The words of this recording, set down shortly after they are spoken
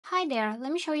Hi there,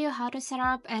 let me show you how to set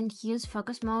up and use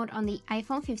focus mode on the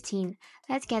iPhone 15.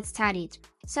 Let's get started.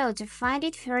 So to find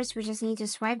it first, we just need to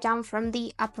swipe down from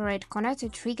the upper right corner to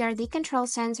trigger the control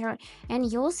center,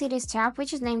 and you'll see this tab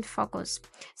which is named focus.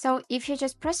 So if you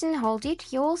just press and hold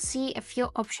it, you will see a few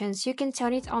options. You can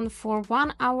turn it on for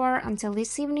 1 hour until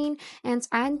this evening and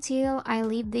until I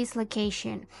leave this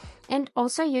location. And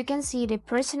also you can see the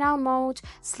personal mode,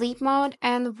 sleep mode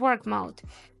and work mode.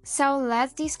 So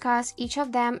let's discuss each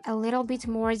of them a little bit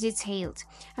more detailed.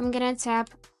 I'm gonna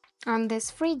tap on these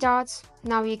three dots.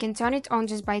 Now you can turn it on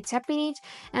just by tapping it,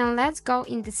 and let's go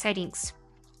in the settings.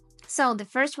 So the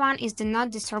first one is the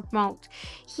not disturb mode.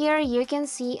 Here you can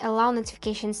see allow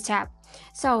notifications tab.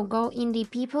 So go in the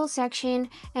people section,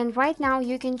 and right now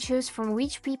you can choose from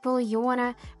which people you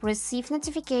wanna receive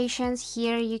notifications.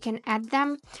 Here you can add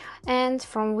them, and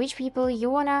from which people you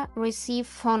wanna receive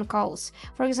phone calls.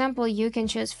 For example, you can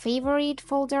choose favorite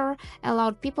folder,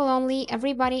 allowed people only,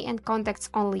 everybody and contacts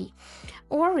only.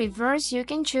 Or reverse, you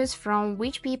can choose from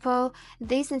which people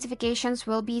these notifications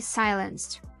will be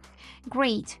silenced.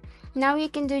 Great. Now you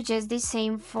can do just the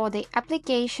same for the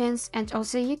applications, and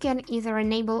also you can either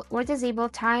enable or disable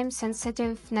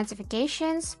time-sensitive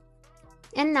notifications.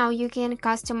 And now you can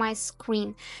customize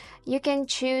screen. You can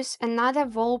choose another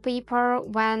wallpaper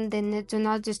when the do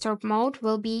not disturb mode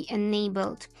will be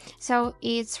enabled. So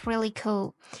it's really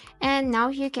cool. And now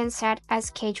you can set a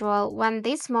schedule when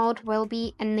this mode will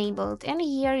be enabled, and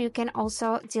here you can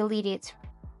also delete it.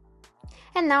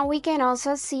 And now we can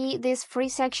also see these three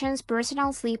sections: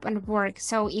 personal, sleep and work.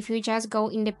 So if you just go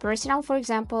in the personal, for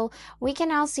example, we can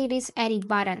now see this edit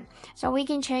button. So we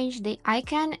can change the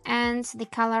icon and the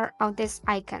color of this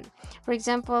icon. For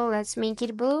example, let's make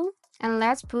it blue and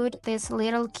let's put this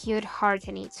little cute heart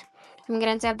in it. I'm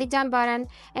gonna tap the done button,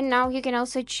 and now you can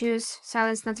also choose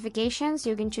silence notifications.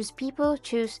 You can choose people,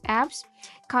 choose apps,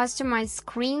 customize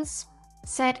screens,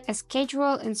 set a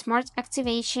schedule and smart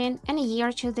activation, and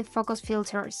here choose the focus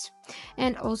filters.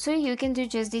 And also you can do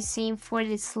just the same for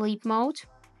the sleep mode.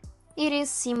 It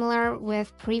is similar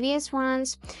with previous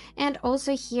ones, and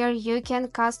also here you can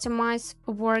customize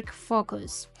work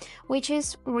focus, which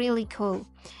is really cool.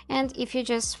 And if you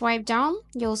just swipe down,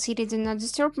 you'll see the do not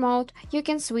disturb mode. You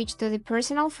can switch to the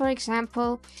personal, for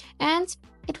example, and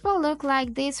it will look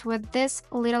like this with this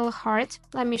little heart.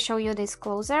 Let me show you this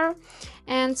closer.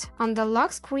 And on the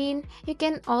lock screen, you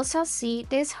can also see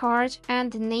this heart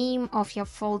and the name of your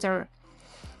folder.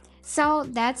 So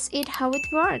that's it, how it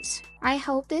works. I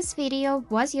hope this video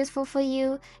was useful for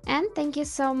you, and thank you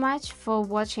so much for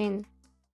watching.